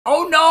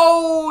Oh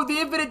no!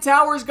 The Infinite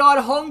Towers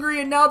got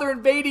hungry and now they're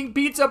invading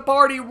Pizza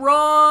Party.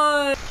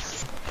 Run!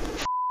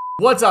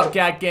 What's up,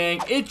 Cat Gang?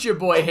 It's your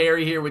boy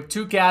Harry here with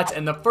two cats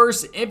and the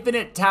first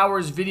Infinite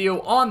Towers video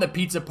on the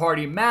Pizza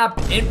Party map,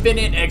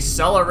 Infinite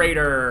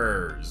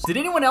Accelerators. Did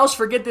anyone else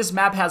forget this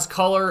map has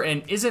color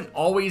and isn't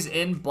always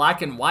in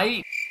black and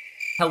white?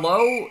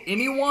 Hello?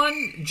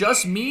 Anyone?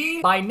 Just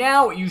me? By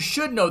now, you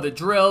should know the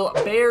drill.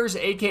 Bears,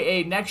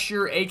 aka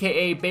Nexture,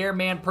 aka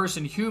Bearman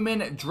Person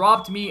Human,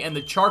 dropped me and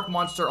the Shark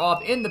Monster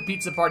off in the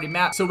Pizza Party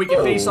map so we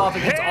can face off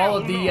against all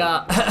of the,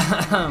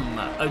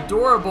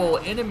 adorable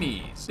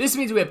enemies. This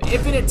means we have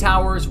infinite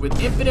towers with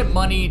infinite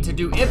money to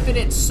do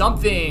infinite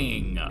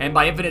something. And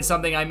by infinite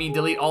something, I mean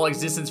delete all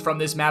existence from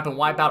this map and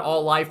wipe out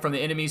all life from the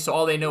enemies so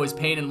all they know is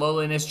pain and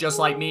loneliness, just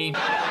like me.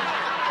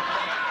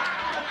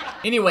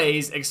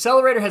 Anyways,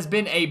 Accelerator has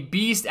been a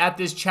beast at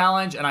this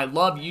challenge, and I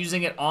love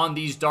using it on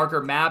these darker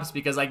maps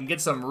because I can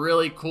get some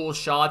really cool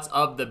shots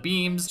of the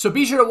beams. So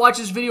be sure to watch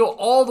this video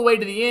all the way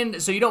to the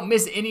end so you don't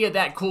miss any of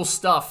that cool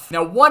stuff.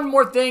 Now, one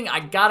more thing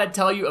I gotta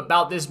tell you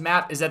about this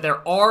map is that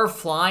there are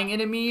flying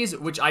enemies,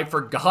 which I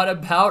forgot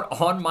about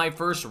on my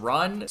first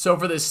run. So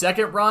for the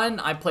second run,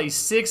 I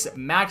placed 6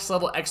 max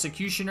level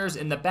executioners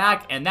in the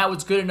back, and that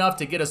was good enough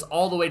to get us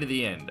all the way to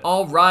the end.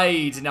 All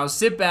right, now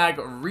sit back,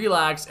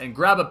 relax, and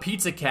grab a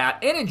pizza cat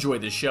and enjoy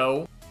the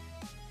show.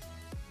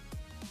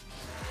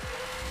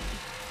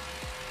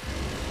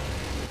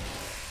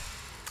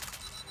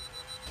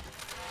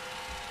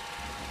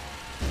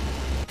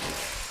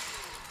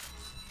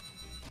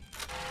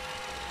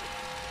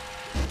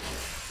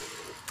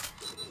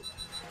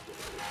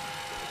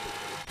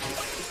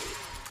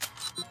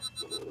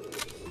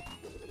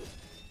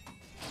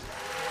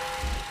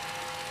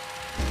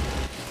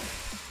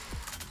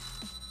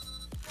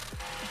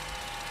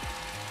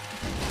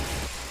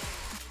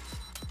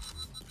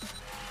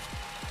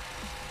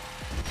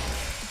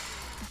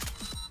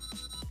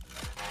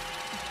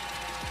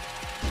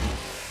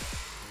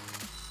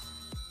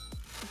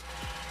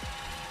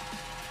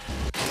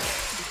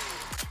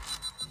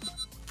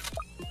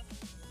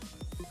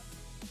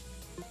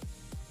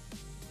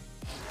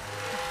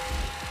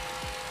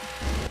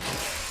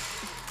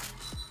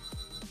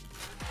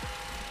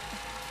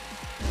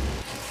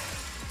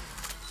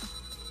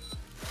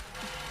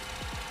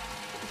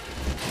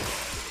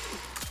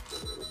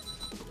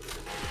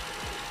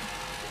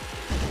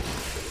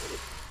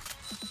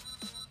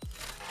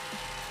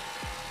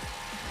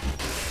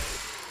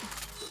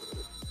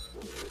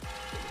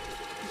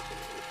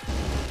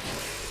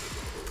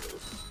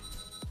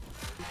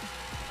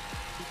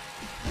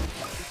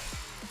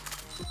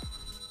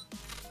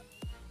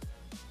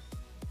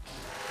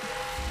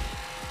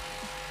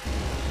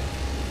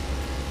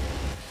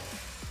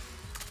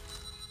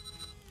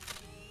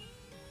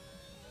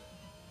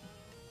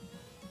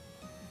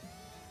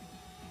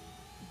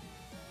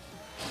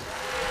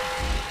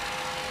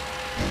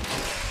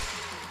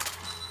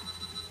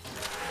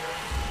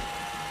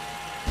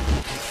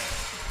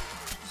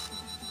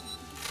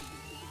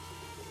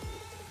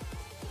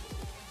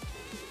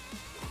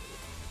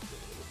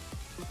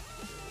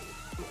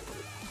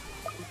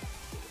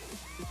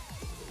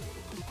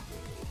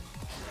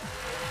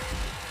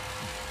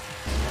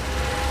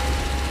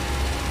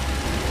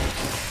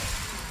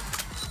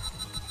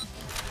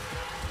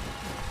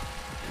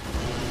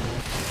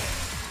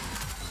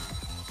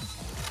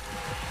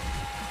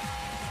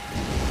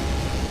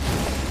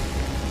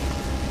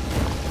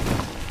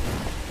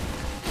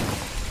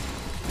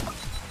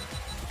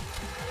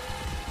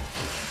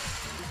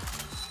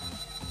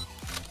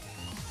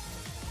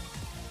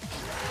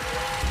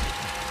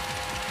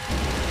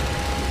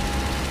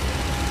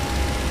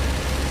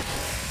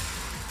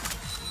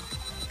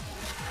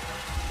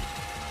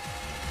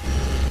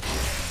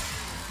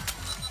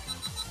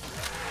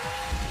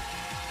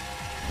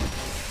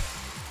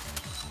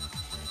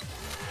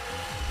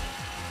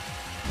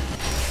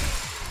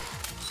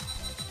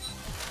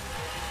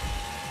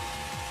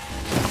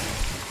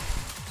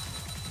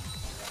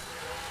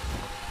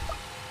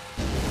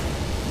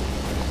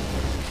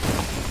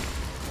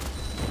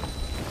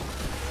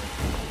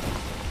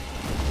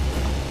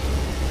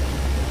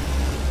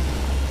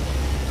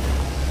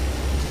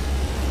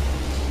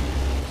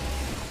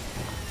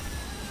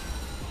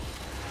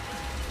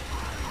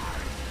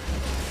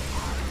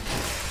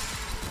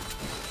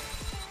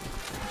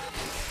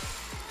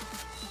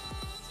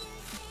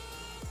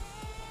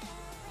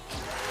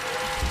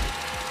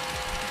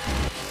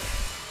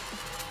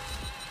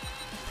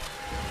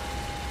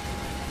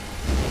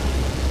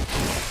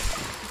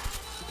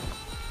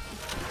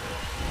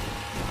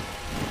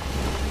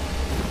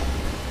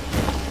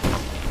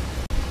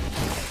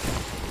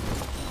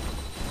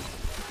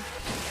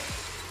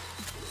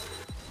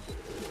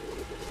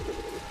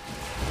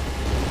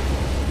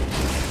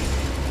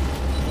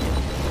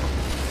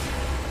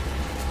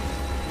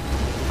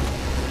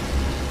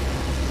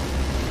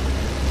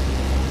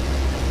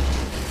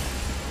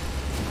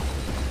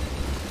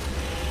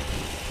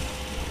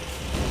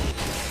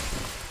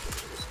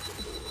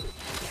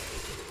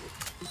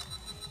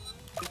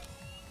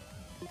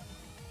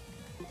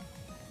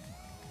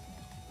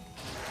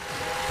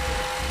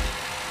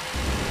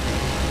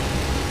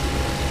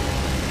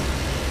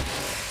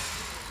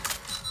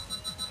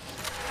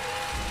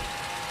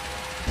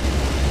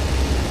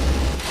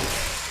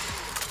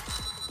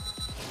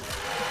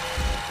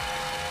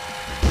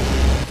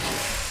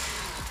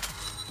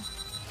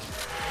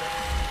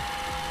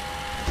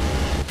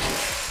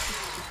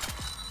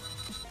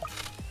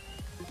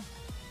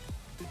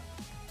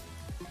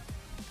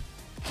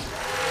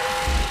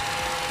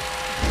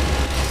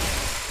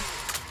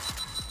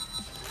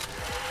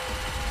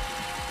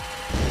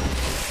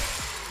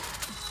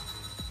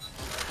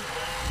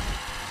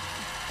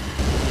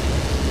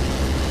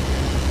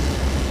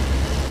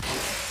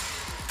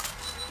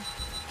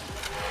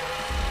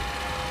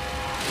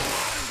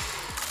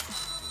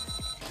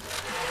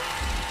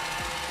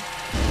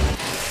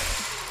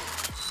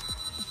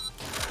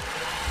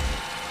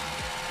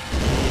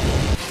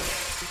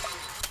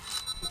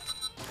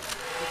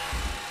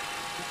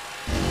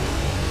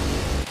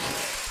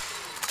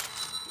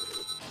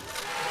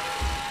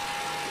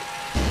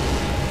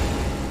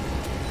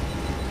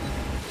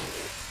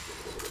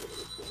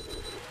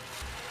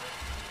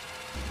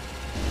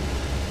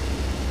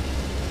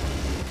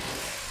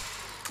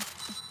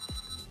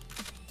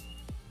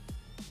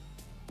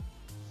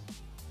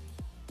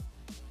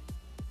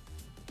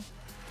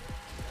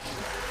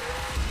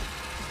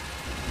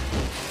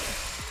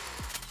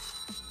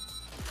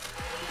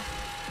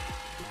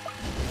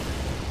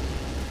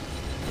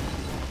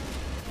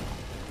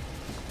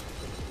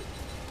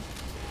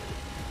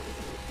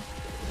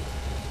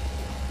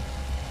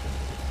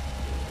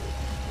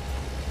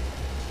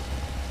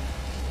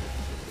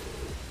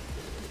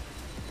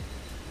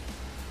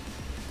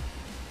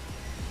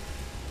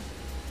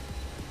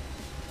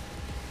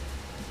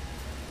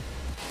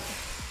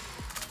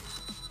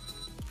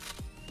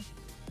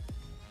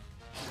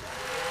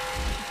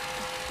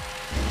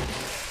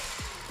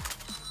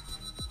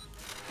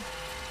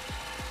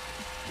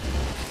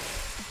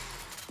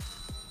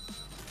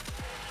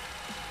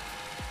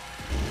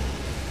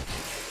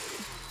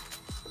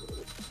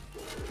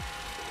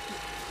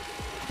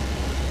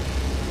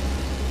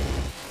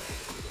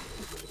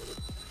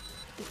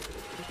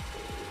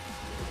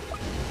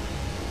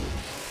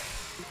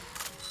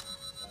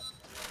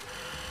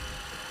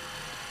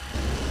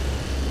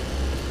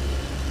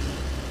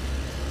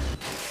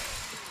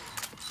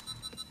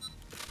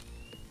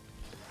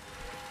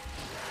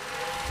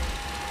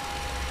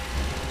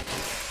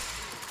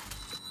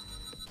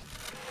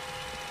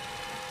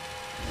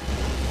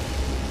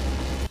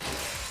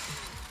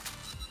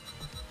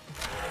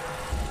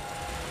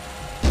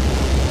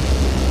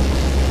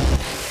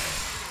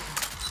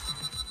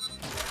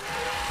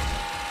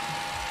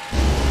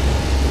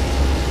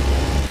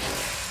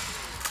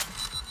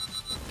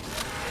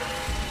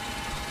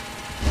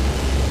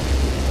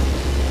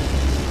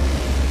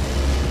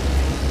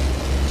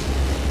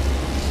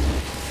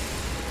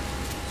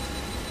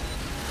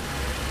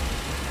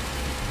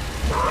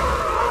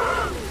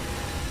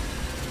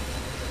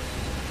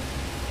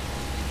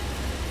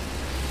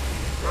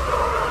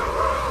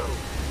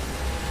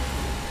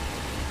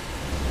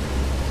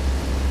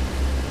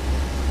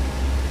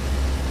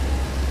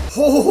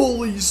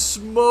 Holy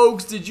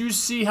smokes, did you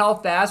see how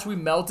fast we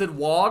melted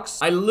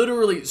Walks? I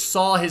literally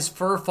saw his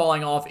fur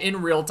falling off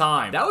in real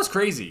time. That was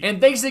crazy.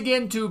 And thanks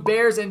again to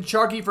Bears and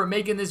Charky for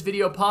making this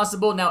video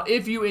possible. Now,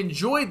 if you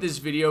enjoyed this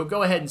video,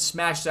 go ahead and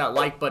smash that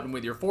like button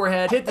with your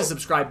forehead, hit the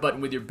subscribe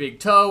button with your big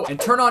toe, and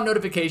turn on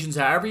notifications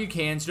however you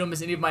can so you don't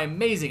miss any of my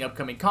amazing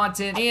upcoming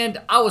content. And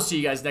I will see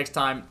you guys next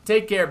time.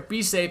 Take care,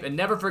 be safe, and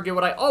never forget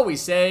what I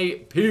always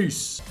say.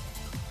 Peace.